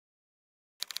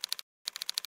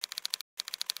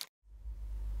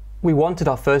We wanted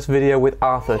our first video with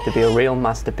Arthur to be a real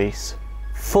masterpiece,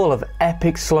 full of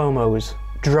epic slow-mos,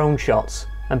 drone shots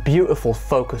and beautiful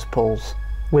focus pulls.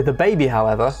 With the baby,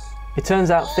 however, it turns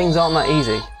out things aren't that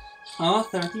easy.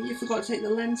 Arthur, I think you forgot to take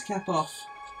the lens cap off.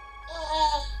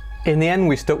 In the end,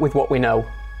 we stuck with what we know.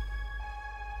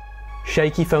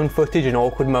 Shaky phone footage and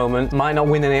awkward moments might not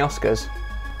win any Oscars,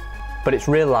 but it's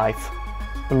real life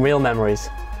and real memories.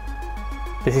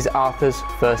 This is Arthur's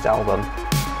first album.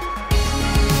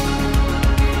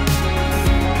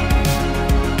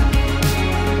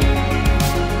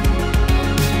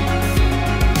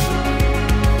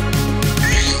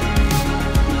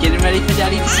 Getting ready for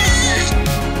Daddy?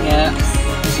 Yeah.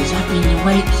 This is I've been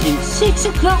awake since 6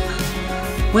 o'clock.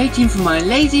 Waiting for my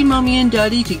lazy mummy and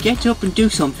daddy to get up and do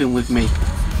something with me.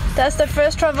 That's the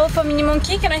first travel for Mini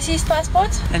Monkey. Can I see his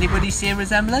passport? Anybody see a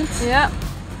resemblance? Yeah.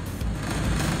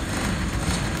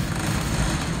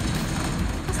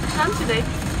 What's the plan today?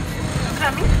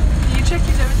 Coming? Do you check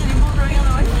if there is any bouldering on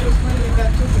the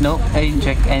way? No, I didn't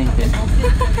check anything.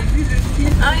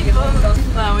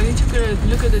 Wow, we need to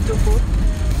look at the topo.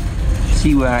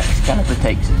 See where Excalibur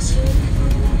takes us.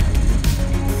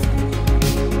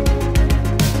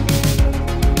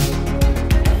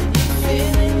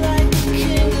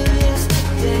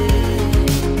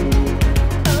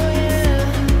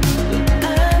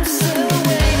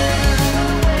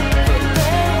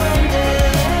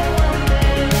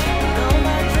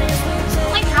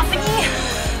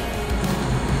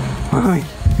 Mommy,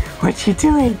 what you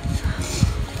doing?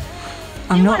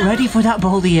 I'm not ready for that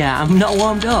boulder yet. I'm not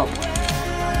warmed up.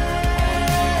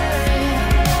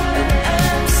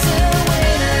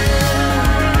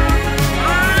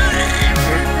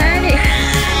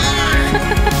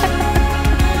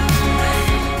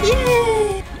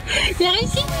 Yay! Bien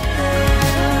réussi!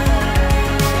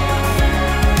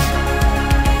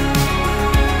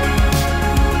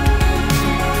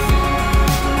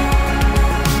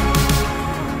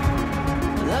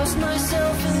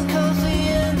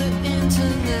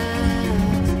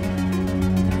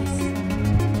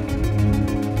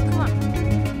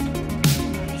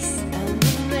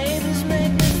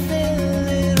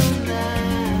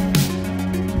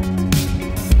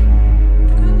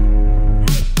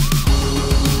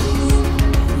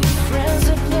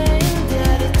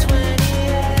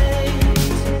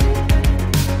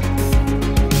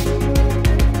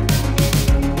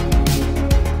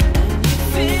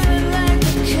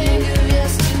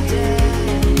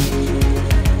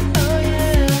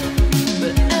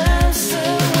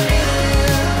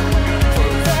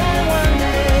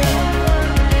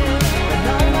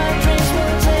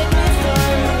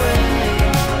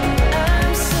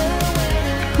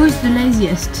 Who's the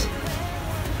laziest?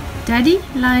 Daddy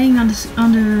lying on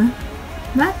the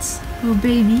mats, or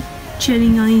baby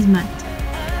chilling on his mat?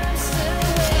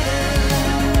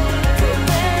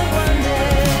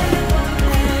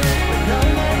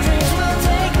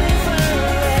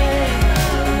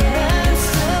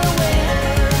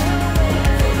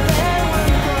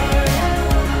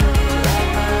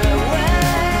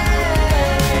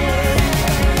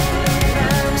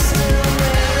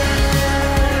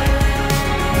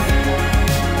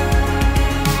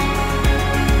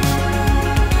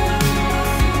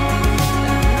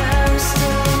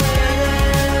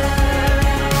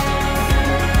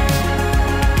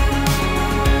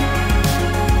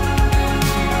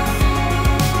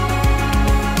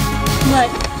 Right,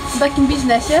 back in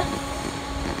business, yeah?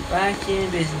 Back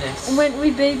in business. Went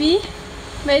with baby,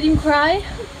 made him cry,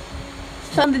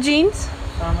 found the jeans.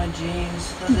 Found my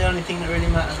jeans. That's the only thing that really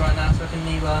matters right now, so I can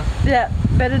leave her. Yeah,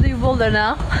 better do boulder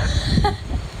now.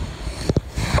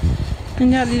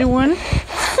 And that little one,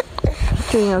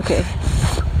 doing okay.